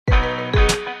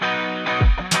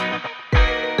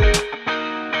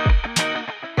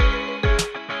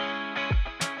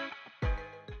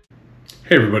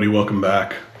Hey everybody, welcome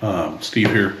back.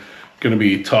 Steve here. Going to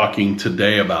be talking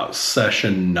today about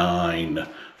session 9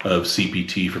 of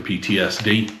CPT for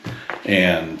PTSD.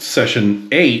 And session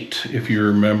 8, if you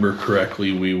remember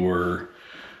correctly, we were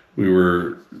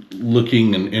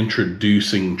looking and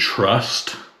introducing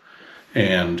trust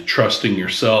and trusting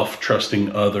yourself,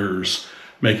 trusting others,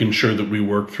 making sure that we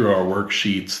work through our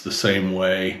worksheets the same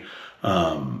way.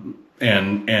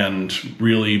 And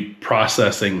really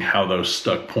processing how those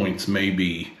stuck points may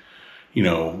be,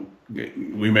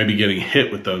 we may be getting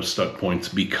hit with those stuck points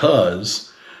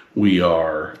because we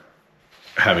are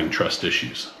having trust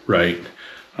issues, right?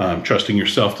 Trusting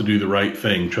yourself to do the right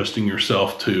thing, trusting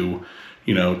yourself to,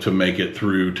 to make it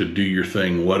through, to do your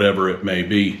thing, whatever it may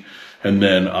be. And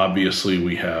then obviously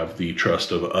we have the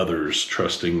trust of others,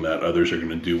 trusting that others are going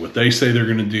to do what they say they're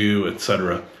going to do,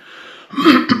 etc.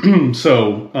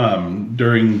 So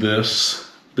during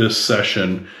this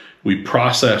session, we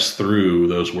process through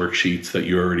those worksheets that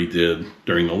you already did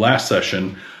during the last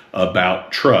session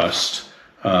about trust,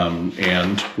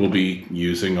 and we'll be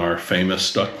using our famous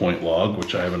stuck point log,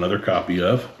 which I have another copy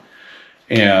of.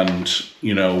 And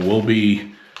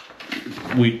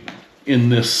in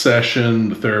this session,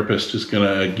 the therapist is going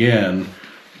to again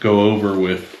go over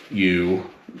with you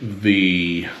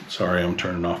sorry, I'm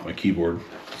turning off my keyboard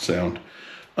sound.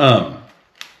 The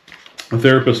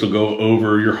therapist will go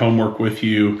over your homework with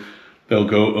you. They'll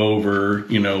go over,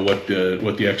 what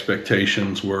the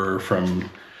expectations were from,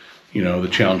 the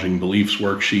challenging beliefs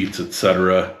worksheets,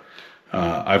 etc.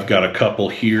 I've got a couple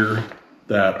here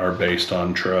that are based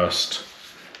on trust,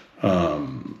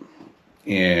 and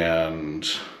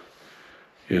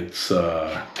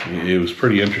it was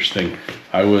pretty interesting.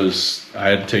 I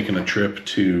had taken a trip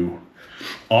to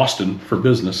Austin for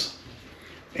business,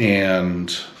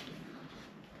 and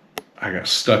I got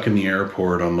stuck in the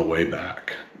airport on the way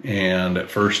back. And at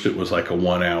first it was like a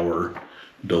 1-hour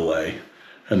delay,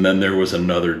 and then there was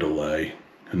another delay,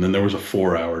 and then there was a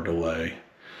 4-hour delay.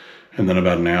 And then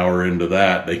about an hour into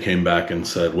that, they came back and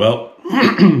said, well,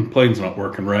 plane's not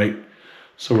working right,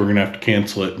 so we're gonna have to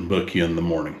cancel it and book you in the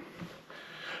morning.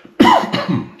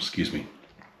 Excuse me.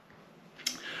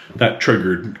 That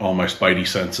triggered all my spidey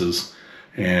senses,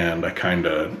 and I kind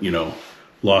of,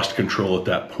 lost control at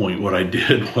that point. What I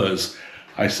did was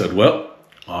I said, well,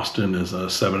 Austin is a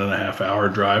 7.5-hour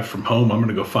drive from home. I'm going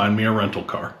to go find me a rental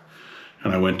car.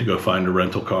 And I went to go find a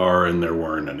rental car, and there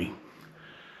weren't any.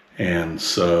 And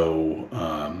so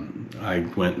I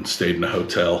went and stayed in a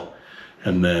hotel,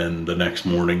 and then the next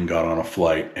morning got on a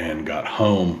flight and got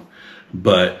home.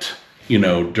 But,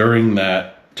 during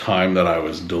that time that I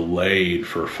was delayed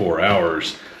for 4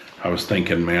 hours, I was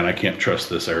thinking, man, I can't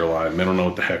trust this airline. They don't know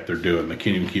what the heck they're doing. They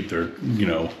can't even keep their,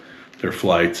 their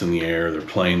flights in the air, their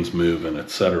planes moving,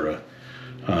 etc.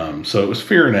 So it was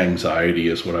fear and anxiety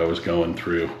is what I was going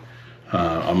through.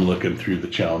 I'm looking through the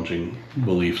challenging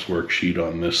beliefs worksheet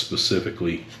on this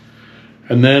specifically.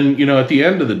 And then, at the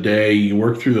end of the day, you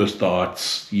work through those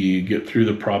thoughts, you get through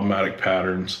the problematic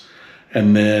patterns,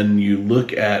 and then you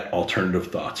look at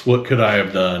alternative thoughts. What could I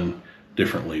have done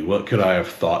differently? What could I have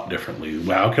thought differently?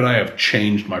 How could I have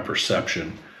changed my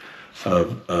perception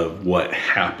of what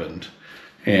happened?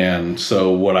 And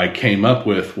so what I came up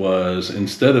with was,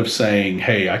 instead of saying,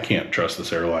 hey, I can't trust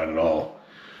this airline at all,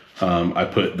 I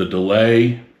put the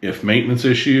delay, if maintenance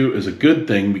issue, is a good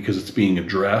thing because it's being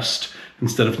addressed,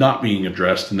 instead of not being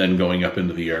addressed and then going up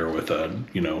into the air with a,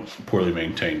 poorly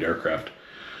maintained aircraft.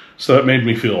 So that made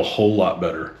me feel a whole lot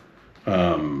better.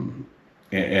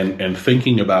 And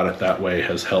thinking about it that way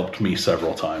has helped me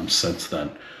several times since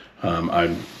then.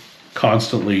 I'm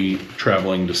constantly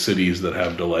traveling to cities that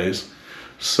have delays.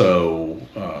 So,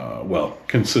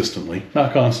 consistently,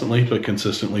 not constantly, but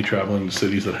consistently traveling to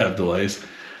cities that have delays.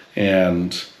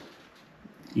 And,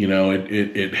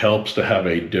 it helps to have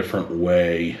a different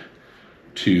way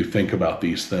to think about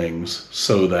these things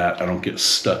so that I don't get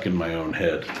stuck in my own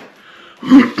head.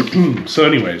 So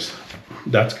anyways,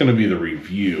 that's going to be the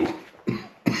review.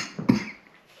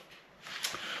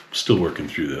 Still working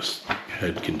through this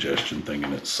head congestion thing,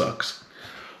 and it sucks.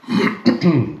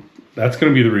 That's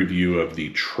going to be the review of the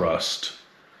trust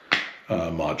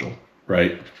module,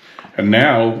 right? And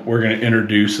now we're going to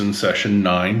introduce in session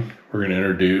 9, we're going to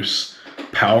introduce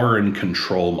power and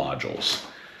control modules.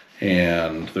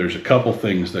 And there's a couple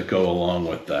things that go along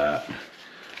with that.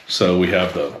 So we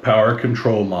have the power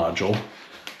control module.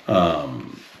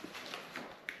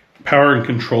 Power and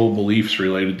control beliefs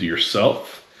related to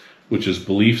yourself, which is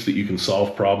beliefs that you can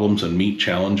solve problems and meet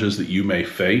challenges that you may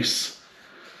face.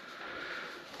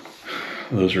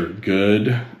 Those are good.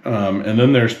 And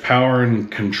then there's power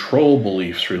and control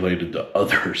beliefs related to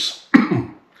others.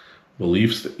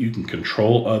 beliefs that you can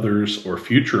control others or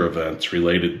future events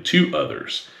related to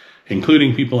others,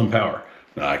 including people in power.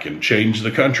 Now, I can change the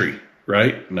country,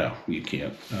 right? No, you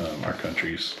can't. Our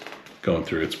country's going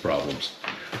through its problems.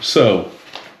 So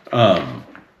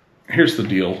here's the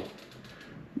deal.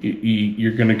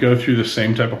 You're going to go through the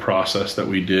same type of process that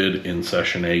we did in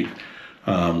session 8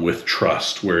 with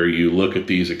trust, where you look at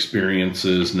these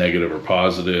experiences, negative or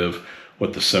positive,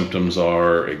 what the symptoms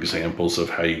are, examples of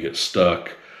how you get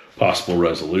stuck, possible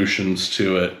resolutions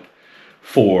to it,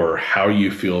 for how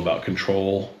you feel about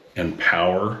control and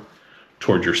power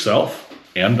toward yourself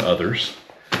and others.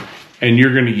 And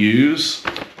you're going to use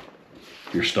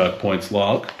your stuck points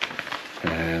log,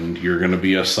 and you're going to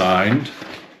be assigned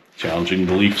challenging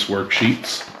beliefs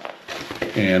worksheets.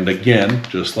 And again,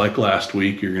 just like last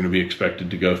week, you're going to be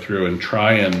expected to go through and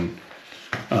try and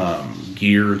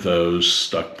gear those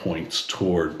stuck points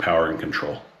toward power and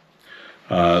control.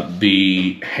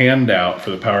 The handout for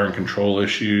the power and control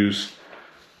issues,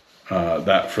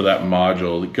 that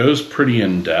module, it goes pretty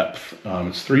in depth.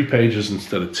 It's 3 pages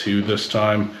instead of 2 this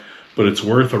time, but it's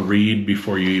worth a read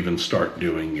before you even start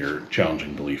doing your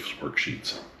challenging beliefs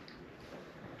worksheets.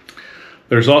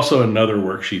 There's also another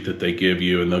worksheet that they give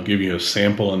you, and they'll give you a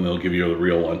sample and they'll give you the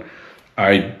real one.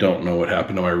 I don't know what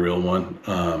happened to my real one.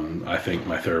 I think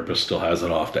my therapist still has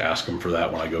it off to ask them for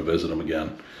that when I go visit them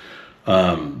again.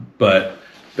 But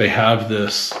they have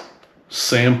this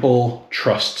sample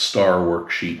trust star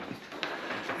worksheet,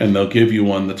 and they'll give you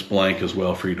one that's blank as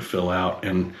well for you to fill out.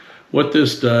 And what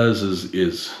this does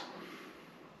is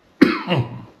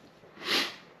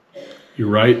you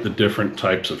write the different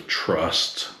types of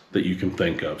trust that you can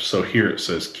think of. So here it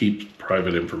says, keep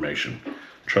private information.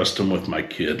 Trust them with my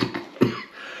kid.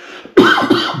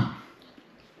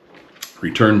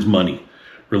 Returns money.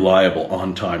 Reliable,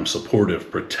 on time,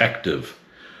 supportive, protective,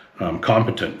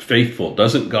 competent, faithful,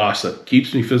 doesn't gossip,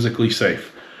 keeps me physically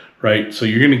safe, right? So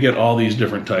you're going to get all these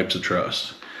different types of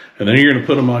trust. And then you're going to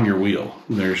put them on your wheel.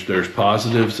 There's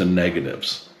positives and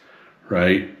negatives,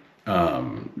 right?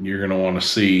 You're going to want to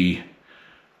see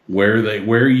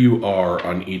where you are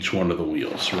on each one of the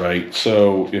wheels, right?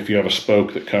 So if you have a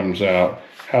spoke that comes out,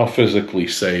 how physically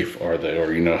safe are they?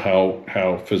 Or,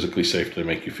 how physically safe do they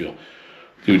make you feel?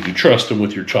 Do you trust them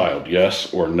with your child?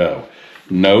 Yes or no?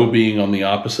 No being on the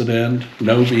opposite end.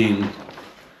 No being,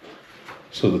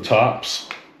 so the tops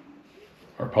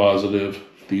are positive.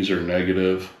 These are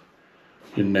negative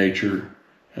in nature,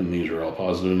 and these are all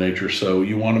positive in nature. So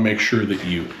you want to make sure that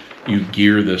you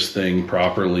gear this thing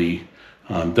properly.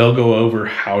 They'll go over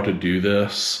how to do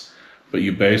this, but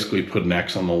you basically put an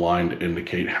X on the line to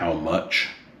indicate how much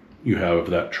you have of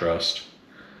that trust.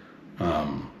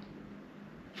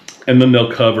 And then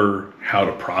they'll cover how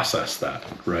to process that,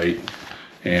 right?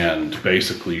 And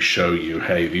basically show you,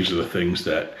 hey, these are the things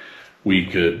that we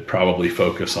could probably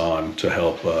focus on to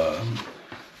help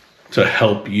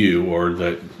you, or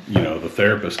that, the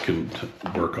therapist can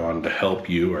work on to help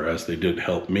you, or as they did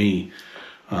help me,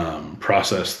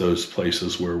 process those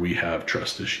places where we have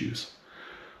trust issues.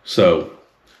 So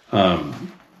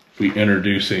we're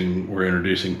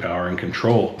introducing power and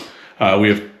control. We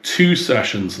have 2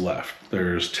 sessions left.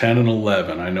 There's 10 and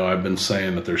 11. I know I've been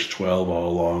saying that there's 12 all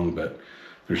along, but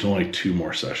there's only 2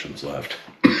 more sessions left.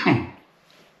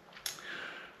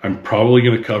 I'm probably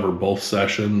going to cover both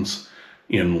sessions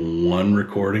in one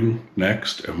recording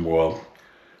next, and we'll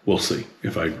see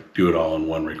if I do it all in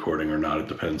one recording or not. It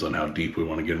depends on how deep we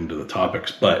want to get into the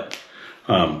topics, but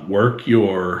work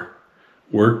your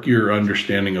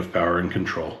understanding of power and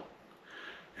control.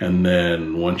 And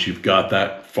then once you've got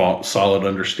that solid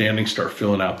understanding, start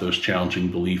filling out those challenging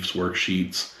beliefs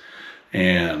worksheets,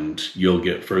 and you'll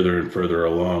get further and further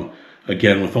along.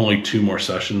 Again, with only 2 more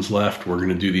sessions left, we're going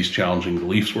to do these challenging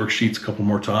beliefs worksheets a couple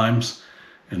more times,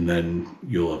 and then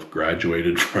you'll have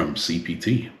graduated from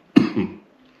CPT. I'm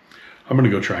going to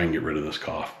go try and get rid of this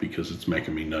cough because it's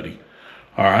making me nutty.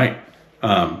 All right.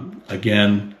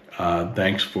 Again,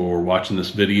 thanks for watching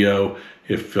this video.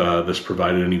 If this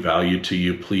provided any value to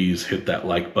you, please hit that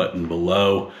like button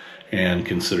below and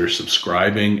consider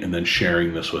subscribing and then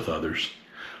sharing this with others.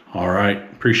 All right.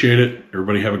 Appreciate it.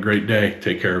 Everybody have a great day.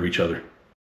 Take care of each other.